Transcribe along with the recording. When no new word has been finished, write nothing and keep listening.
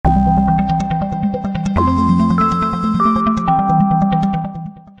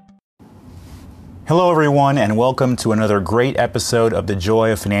Hello, everyone, and welcome to another great episode of the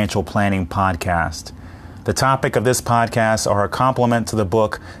Joy of Financial Planning podcast. The topic of this podcast are a complement to the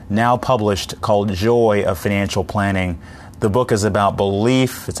book now published called Joy of Financial Planning. The book is about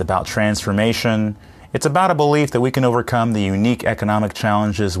belief, it's about transformation, it's about a belief that we can overcome the unique economic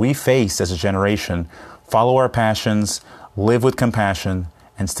challenges we face as a generation, follow our passions, live with compassion,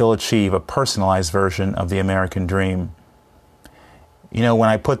 and still achieve a personalized version of the American dream. You know, when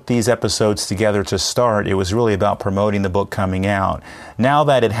I put these episodes together to start, it was really about promoting the book coming out. Now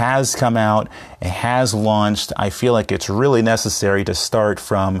that it has come out, it has launched, I feel like it's really necessary to start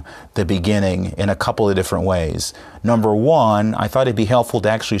from the beginning in a couple of different ways. Number one, I thought it'd be helpful to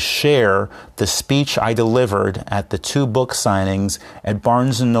actually share the speech I delivered at the 2 book signings at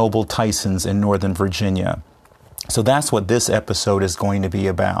Barnes & Noble Tysons in Northern Virginia. So that's what this episode is going to be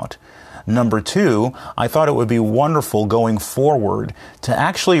about. Number 2, I thought it would be wonderful going forward to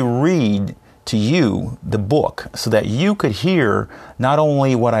actually read to you the book so that you could hear not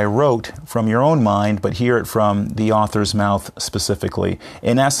only what I wrote from your own mind, but hear it from the author's mouth specifically.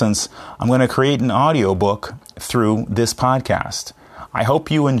 In essence, I'm going to create an audiobook through this podcast. I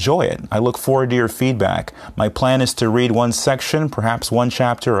hope you enjoy it. I look forward to your feedback. My plan is to read one section, perhaps one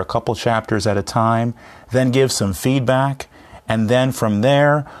chapter or a couple chapters at a time, then give some feedback, and then from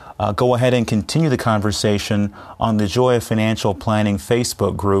there, go ahead and continue the conversation on the Joy of Financial Planning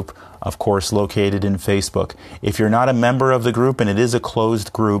Facebook group, of course, located in Facebook. If you're not a member of the group, and it is a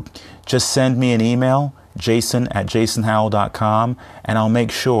closed group, just send me an email, jason@jasonhowell.com, and I'll make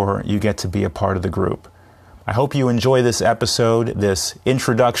sure you get to be a part of the group. I hope you enjoy this episode, this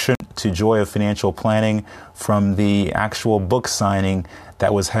introduction to Joy of Financial Planning from the actual book signing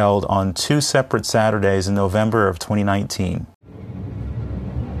that was held on 2 separate Saturdays in November of 2019.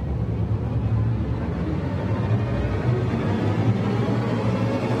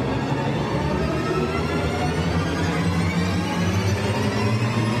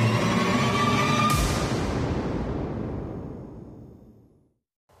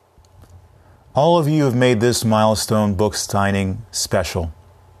 All of you have made this milestone book signing special.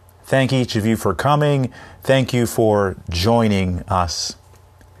 Thank each of you for coming. Thank you for joining us.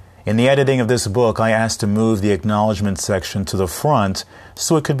 In the editing of this book, I asked to move the acknowledgement section to the front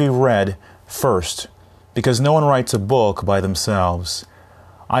so it could be read first, because no one writes a book by themselves.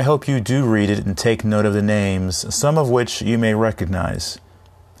 I hope you do read it and take note of the names, some of which you may recognize.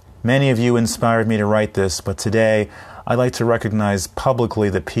 Many of you inspired me to write this, but today I'd like to recognize publicly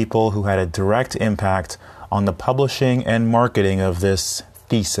the people who had a direct impact on the publishing and marketing of this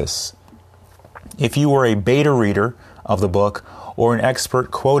thesis. If you were a beta reader of the book or an expert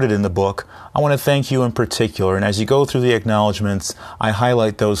quoted in the book, I want to thank you in particular, and as you go through the acknowledgments, I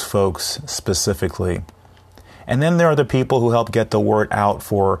highlight those folks specifically. And then there are the people who help get the word out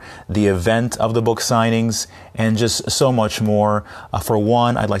for the event of the book signings and just so much more. For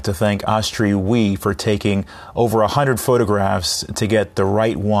one, I'd like to thank Astri Wee for taking over 100 photographs to get the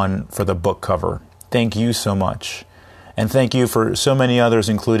right one for the book cover. Thank you so much. And thank you for so many others,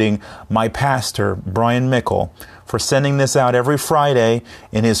 including my pastor, Brian Mickle, for sending this out every Friday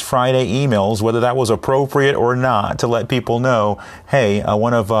in his Friday emails, whether that was appropriate or not, to let people know, hey,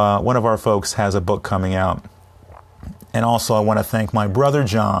 one of our folks has a book coming out. And also I want to thank my brother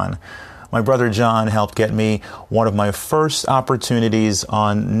John. My brother John helped get me one of my first opportunities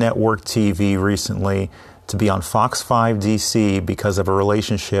on network TV recently to be on Fox 5 DC because of a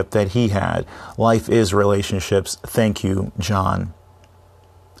relationship that he had. Life is relationships. Thank you, John.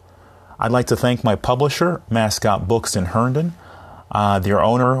 I'd like to thank my publisher, Mascot Books in Herndon. Their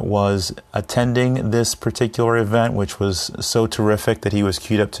owner was attending this particular event, which was so terrific that he was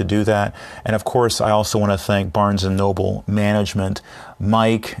queued up to do that. And of course, I also want to thank Barnes & Noble management,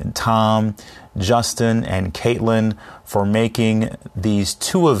 Mike, Tom, Justin, and Caitlin for making these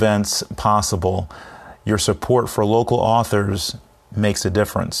 2 events possible. Your support for local authors makes a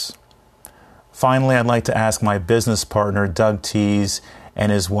difference. Finally, I'd like to ask my business partner, Doug Tees,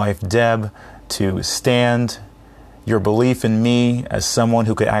 and his wife, Deb, to stand. Your belief in me as someone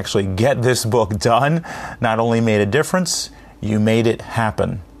who could actually get this book done not only made a difference, you made it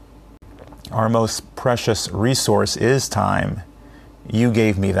happen. Our most precious resource is time. You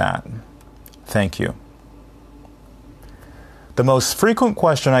gave me that. Thank you. The most frequent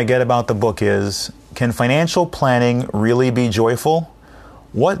question I get about the book is, can financial planning really be joyful?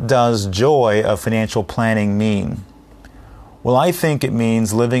 What does joy of financial planning mean? Well, I think it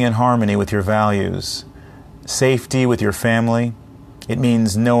means living in harmony with your values. Safety with your family. It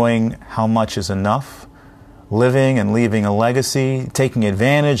means knowing how much is enough, living and leaving a legacy, taking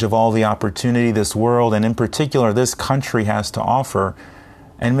advantage of all the opportunity this world and in particular this country has to offer,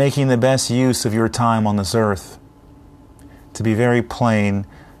 and making the best use of your time on this earth. To be very plain,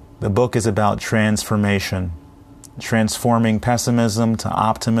 the book is about transformation, transforming pessimism to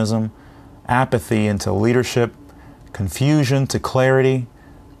optimism, apathy into leadership, confusion to clarity,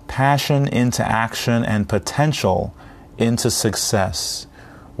 passion into action, and potential into success.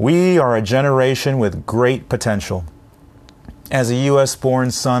 We are a generation with great potential. As a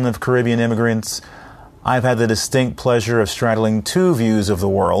U.S.-born son of Caribbean immigrants, I've had the distinct pleasure of straddling two views of the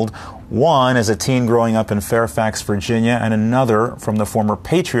world, one as a teen growing up in Fairfax, Virginia, and another from the former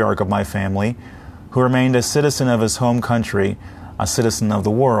patriarch of my family, who remained a citizen of his home country, a citizen of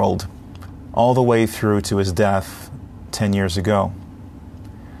the world, all the way through to his death 10 years ago.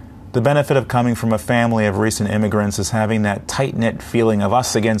 The benefit of coming from a family of recent immigrants is having that tight-knit feeling of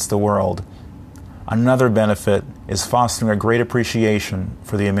us against the world. Another benefit is fostering a great appreciation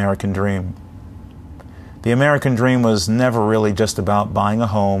for the American dream. The American dream was never really just about buying a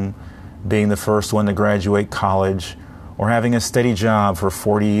home, being the first one to graduate college, or having a steady job for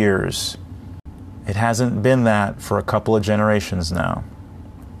 40 years. It hasn't been that for a couple of generations now.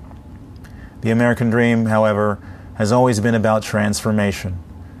 The American dream, however, has always been about transformation,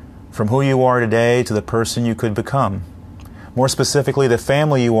 from who you are today to the person you could become. More specifically, the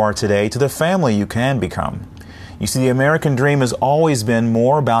family you are today to the family you can become. You see, the American dream has always been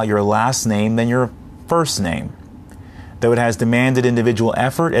more about your last name than your first name. Though it has demanded individual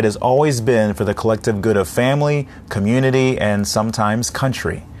effort, it has always been for the collective good of family, community, and sometimes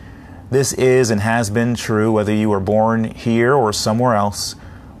country. This is and has been true whether you were born here or somewhere else,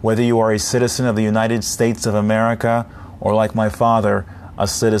 whether you are a citizen of the United States of America or, like my father, a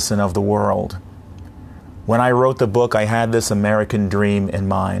citizen of the world. When I wrote the book, I had this American dream in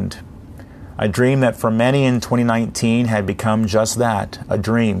mind. A dream that for many in 2019 had become just that, a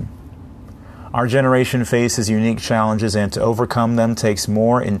dream. Our generation faces unique challenges, and to overcome them takes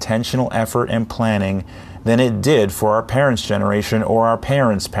more intentional effort and planning than it did for our parents' generation or our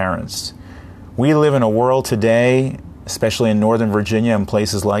parents' parents. We live in a world today, especially in Northern Virginia and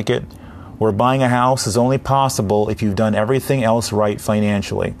places like it, where buying a house is only possible if you've done everything else right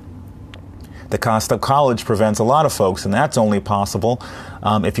financially. The cost of college prevents a lot of folks, and that's only possible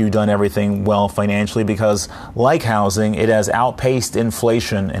if you've done everything well financially because, like housing, it has outpaced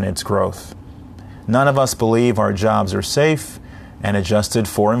inflation in its growth. None of us believe our jobs are safe, and adjusted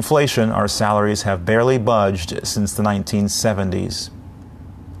for inflation, our salaries have barely budged since the 1970s.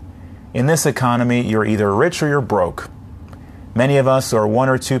 In this economy, you're either rich or you're broke. Many of us are one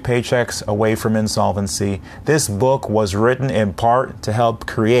or two paychecks away from insolvency. This book was written in part to help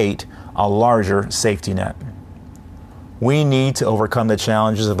create a larger safety net. We need to overcome the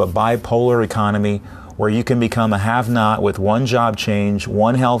challenges of a bipolar economy where you can become a have-not with one job change,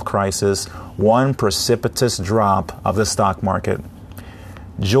 one health crisis, one precipitous drop of the stock market.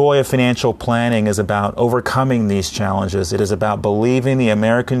 Joy of financial planning is about overcoming these challenges. It is about believing the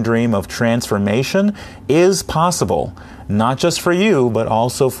American dream of transformation is possible, not just for you, but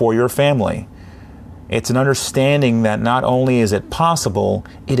also for your family. It's an understanding that not only is it possible,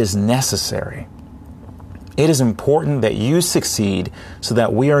 it is necessary. It is important that you succeed so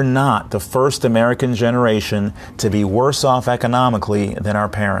that we are not the first American generation to be worse off economically than our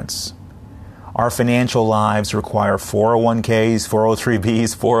parents. Our financial lives require 401ks,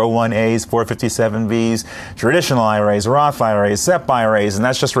 403bs, 401as, 457bs, traditional IRAs, Roth IRAs, SEP IRAs, and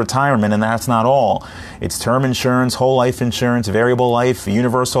that's just retirement, and that's not all. It's term insurance, whole life insurance, variable life,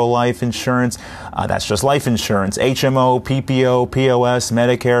 universal life insurance, that's just life insurance, HMO, PPO, POS,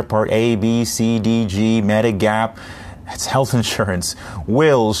 Medicare, Part A, B, C, D, G, Medigap. It's health insurance,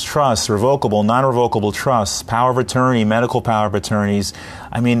 wills, trusts, revocable, non-revocable trusts, power of attorney, medical power of attorneys.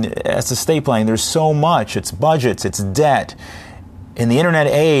 I mean, it's estate planning. There's so much. It's budgets. It's debt. In the internet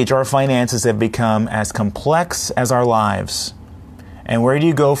age, our finances have become as complex as our lives. And where do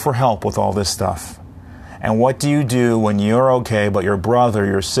you go for help with all this stuff? And what do you do when you're okay, but your brother,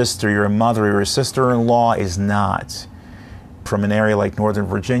 your sister, your mother, your sister-in-law is not? From an area like Northern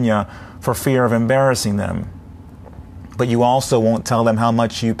Virginia, for fear of embarrassing them. But you also won't tell them how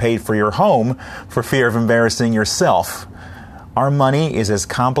much you paid for your home for fear of embarrassing yourself. Our money is as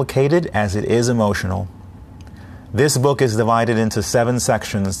complicated as it is emotional. This book is divided into 7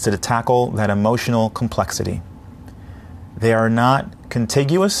 sections to tackle that emotional complexity. They are not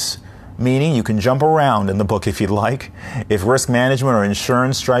contiguous, meaning you can jump around in the book if you'd like. If risk management or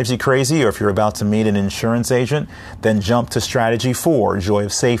insurance drives you crazy, or if you're about to meet an insurance agent, then jump to Strategy 4, Joy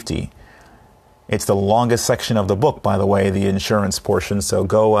of Safety. It's the longest section of the book, by the way, the insurance portion, so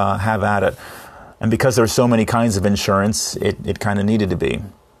go have at it. And because there's so many kinds of insurance, it kind of needed to be.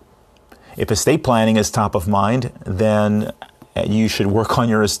 If estate planning is top of mind, then you should work on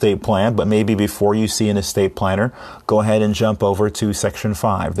your estate plan, but maybe before you see an estate planner, go ahead and jump over to Section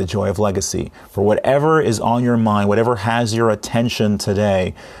 5, The Joy of Legacy. For whatever is on your mind, whatever has your attention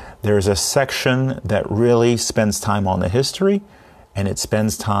today, there's a section that really spends time on the history, and it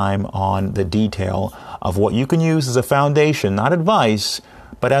spends time on the detail of what you can use as a foundation, not advice,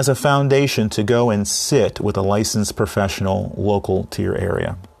 but as a foundation to go and sit with a licensed professional local to your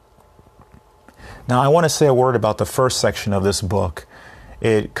area. Now, I want to say a word about the first section of this book.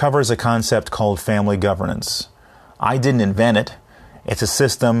 It covers a concept called family governance. I didn't invent it. It's a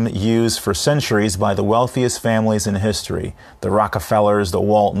system used for centuries by the wealthiest families in history. The Rockefellers, the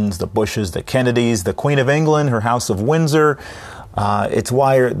Waltons, the Bushes, the Kennedys, the Queen of England, her House of Windsor. It's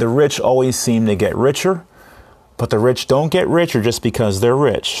why the rich always seem to get richer, but the rich don't get richer just because they're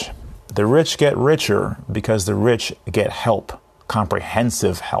rich. The rich get richer because the rich get help,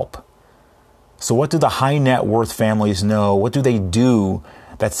 comprehensive help. So what do the high net worth families know? What do they do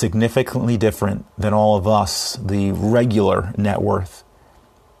that's significantly different than all of us, the regular net worth?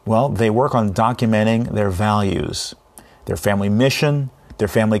 Well, they work on documenting their values, their family mission, their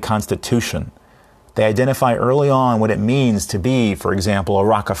family constitution. They identify early on what it means to be, for example, a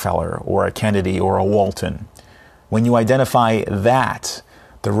Rockefeller or a Kennedy or a Walton. When you identify that,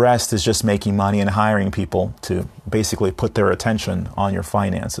 the rest is just making money and hiring people to basically put their attention on your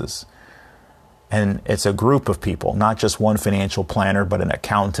finances. And it's a group of people, not just one financial planner, but an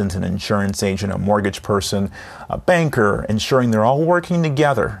accountant, an insurance agent, a mortgage person, a banker, ensuring they're all working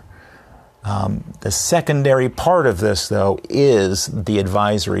together. The secondary part of this, though, is the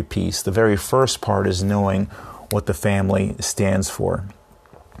advisory piece. The very first part is knowing what the family stands for.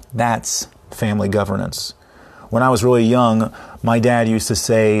 That's family governance. When I was really young, my dad used to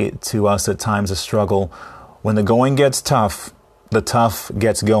say to us at times of struggle, when the going gets tough, the tough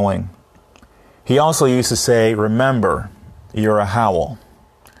gets going. He also used to say, remember, you're a Howell.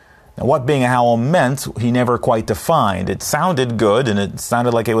 Now, what being a Howell meant, he never quite defined. It sounded good, and it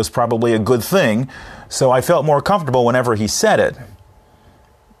sounded like it was probably a good thing, so I felt more comfortable whenever he said it.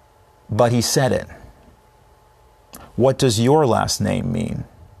 But he said it. What does your last name mean?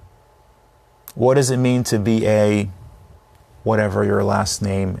 What does it mean to be a whatever your last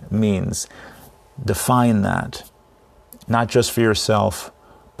name means? Define that, not just for yourself,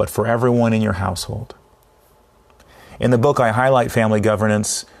 but for everyone in your household. In the book, I highlight family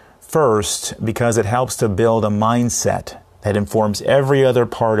governance first because it helps to build a mindset that informs every other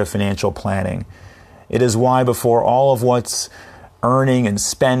part of financial planning. It is why before all of what's earning and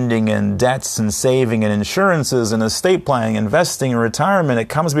spending and debts and saving and insurances and estate planning, investing and retirement, it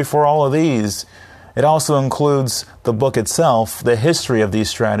comes before all of these. It also includes the book itself, the history of these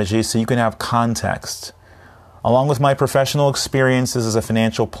strategies, so you can have context. Along with my professional experiences as a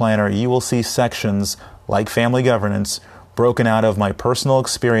financial planner, you will see sections like family governance broken out of my personal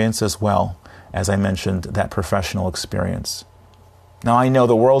experience as well, as I mentioned, that professional experience. Now, I know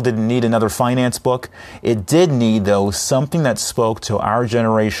the world didn't need another finance book. It did need, though, something that spoke to our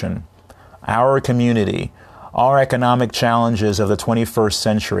generation, our community, our economic challenges of the 21st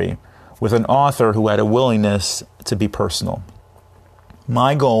century, with an author who had a willingness to be personal.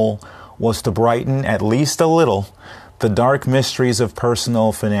 My goal was to brighten at least a little the dark mysteries of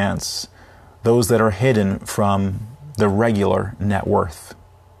personal finance, those that are hidden from the regular net worth.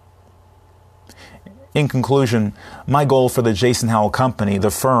 In conclusion, my goal for the Jason Howell Company, the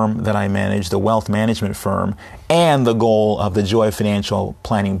firm that I manage, the wealth management firm, and the goal of the Joy Financial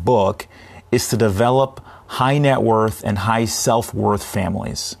Planning book is to develop high net worth and high self-worth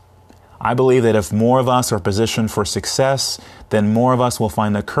families. I believe that if more of us are positioned for success, then more of us will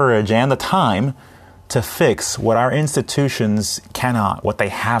find the courage and the time to fix what our institutions cannot, what they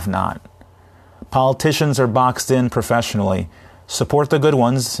have not. Politicians are boxed in professionally. Support the good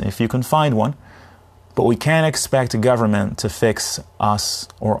ones if you can find one. But we can't expect government to fix us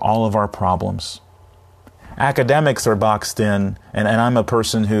or all of our problems. Academics are boxed in, and I'm a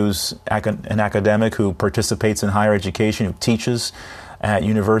person who's an academic who participates in higher education, who teaches at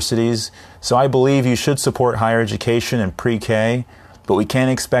universities. So I believe you should support higher education and pre-K, but we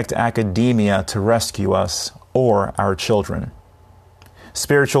can't expect academia to rescue us or our children.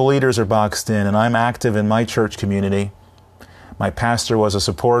 Spiritual leaders are boxed in, and I'm active in my church community. My pastor was a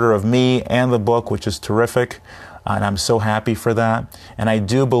supporter of me and the book, which is terrific, and I'm so happy for that. And I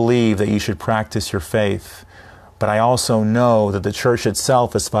do believe that you should practice your faith. But I also know that the church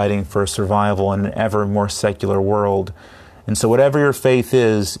itself is fighting for survival in an ever more secular world. And so whatever your faith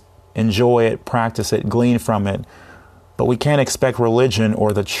is, enjoy it, practice it, glean from it. But we can't expect religion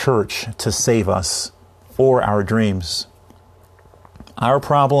or the church to save us or our dreams. Our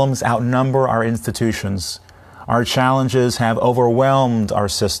problems outnumber our institutions. Our challenges have overwhelmed our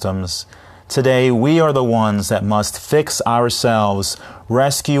systems. Today, we are the ones that must fix ourselves,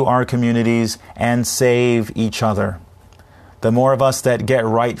 rescue our communities, and save each other. The more of us that get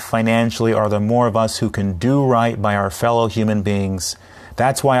right financially are the more of us who can do right by our fellow human beings.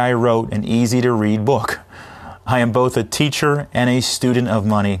 That's why I wrote an easy-to-read book. I am both a teacher and a student of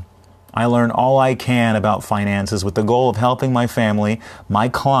money. I learn all I can about finances with the goal of helping my family, my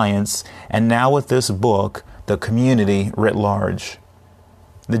clients, and now with this book, the community writ large.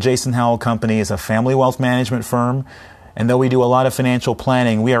 The Jason Howell Company is a family wealth management firm, and though we do a lot of financial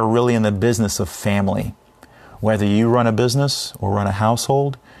planning, we are really in the business of family. Whether you run a business or run a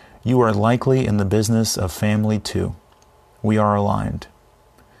household, you are likely in the business of family too. We are aligned.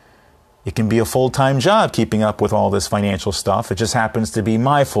 It can be a full-time job keeping up with all this financial stuff. It just happens to be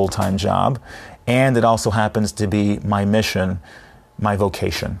my full-time job, and it also happens to be my mission, my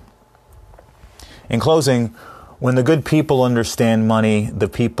vocation. In closing, when the good people understand money, the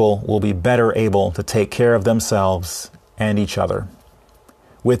people will be better able to take care of themselves and each other.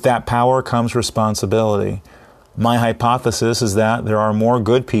 With that power comes responsibility. My hypothesis is that there are more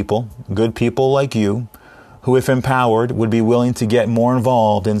good people like you, who, if empowered, would be willing to get more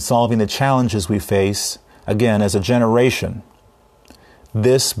involved in solving the challenges we face, again, as a generation.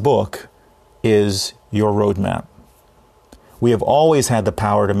 This book is your roadmap. We have always had the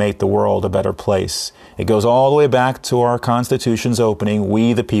power to make the world a better place. It goes all the way back to our Constitution's opening,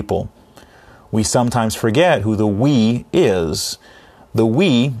 we the people. We sometimes forget who the we is. The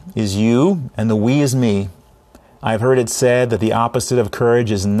we is you, and the we is me. I've heard it said that the opposite of courage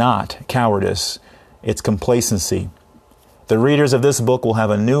is not cowardice. It's complacency. The readers of this book will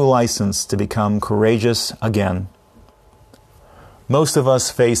have a new license to become courageous again. Most of us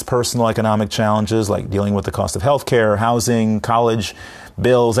face personal economic challenges like dealing with the cost of healthcare, housing, college,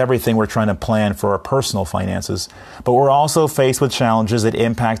 bills, everything we're trying to plan for our personal finances. But we're also faced with challenges that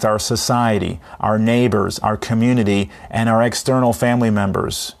impact our society, our neighbors, our community, and our external family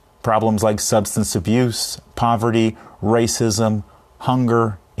members. Problems like substance abuse, poverty, racism,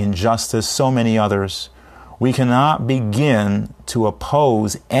 hunger, injustice, so many others. We cannot begin to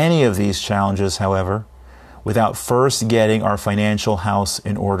oppose any of these challenges, however, without first getting our financial house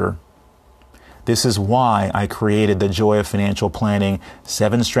in order. This is why I created The Joy of Financial Planning,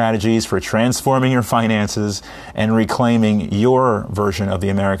 7 strategies for transforming your finances and reclaiming your version of the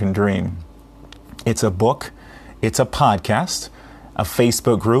American dream. It's a book, it's a podcast, a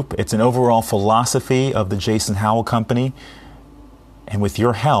Facebook group, it's an overall philosophy of the Jason Howell Company, and with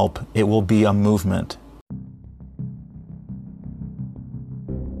your help, it will be a movement.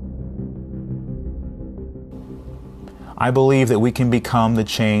 I believe that we can become the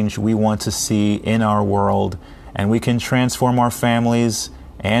change we want to see in our world, and we can transform our families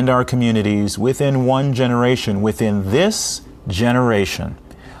and our communities within one generation, within this generation.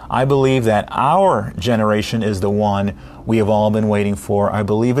 I believe that our generation is the one we have all been waiting for. I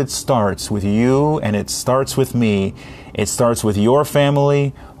believe it starts with you and it starts with me. It starts with your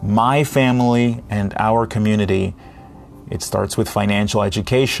family, my family, and our community. It starts with financial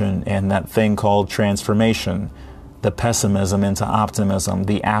education and that thing called transformation. The pessimism into optimism,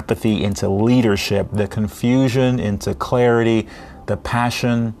 the apathy into leadership, the confusion into clarity, the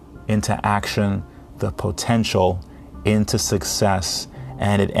passion into action, the potential into success.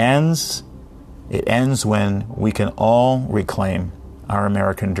 And it ends when we can all reclaim our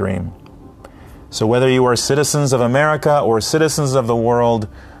American dream. So whether you are citizens of America or citizens of the world,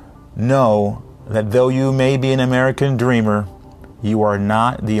 know that though you may be an American dreamer, you are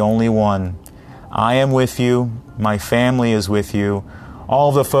not the only one. I am with you. My family is with you. All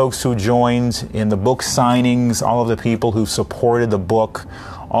of the folks who joined in the book signings, all of the people who supported the book,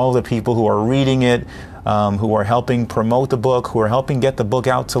 all of the people who are reading it, who are helping promote the book, who are helping get the book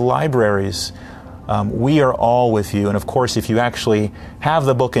out to libraries. We are all with you. And of course, if you actually have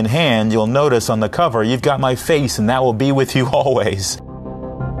the book in hand, you'll notice on the cover, you've got my face, and that will be with you always.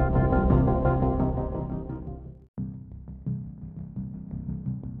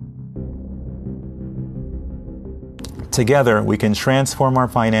 Together, we can transform our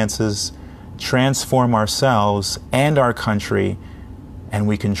finances, transform ourselves and our country, and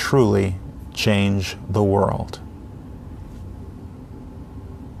we can truly change the world.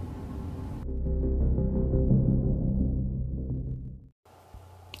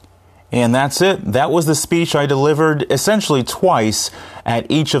 And that's it. That was the speech I delivered essentially twice at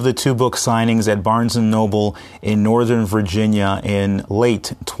each of the 2 book signings at Barnes & Noble in Northern Virginia in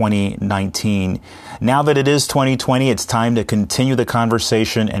late 2019. Now that it is 2020, it's time to continue the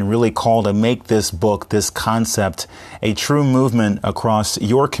conversation and really call to make this book, this concept, a true movement across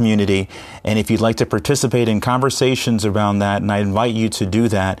your community. And if you'd like to participate in conversations around that, and I invite you to do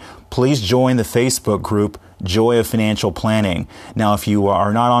that, please join the Facebook group, Joy of Financial Planning. Now, if you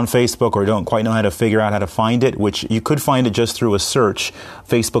are not on Facebook or don't quite know how to figure out how to find it, which you could find it just through a search,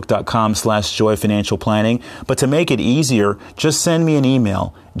 facebook.com/Joy of Financial Planning. But to make it easier, just send me an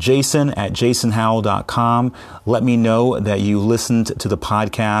email, jason@jasonhowell.com. Let me know that you listened to the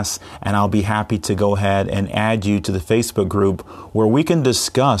podcast, and I'll be happy to go ahead and add you to the Facebook group where we can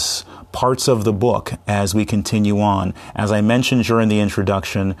discuss parts of the book as we continue on. As I mentioned during the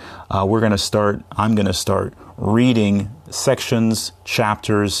introduction, I'm going to start reading sections,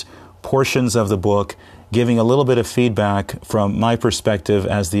 chapters, portions of the book, giving a little bit of feedback from my perspective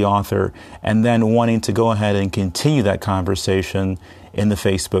as the author, and then wanting to go ahead and continue that conversation in the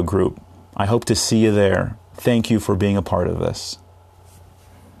Facebook group. I hope to see you there. Thank you for being a part of this.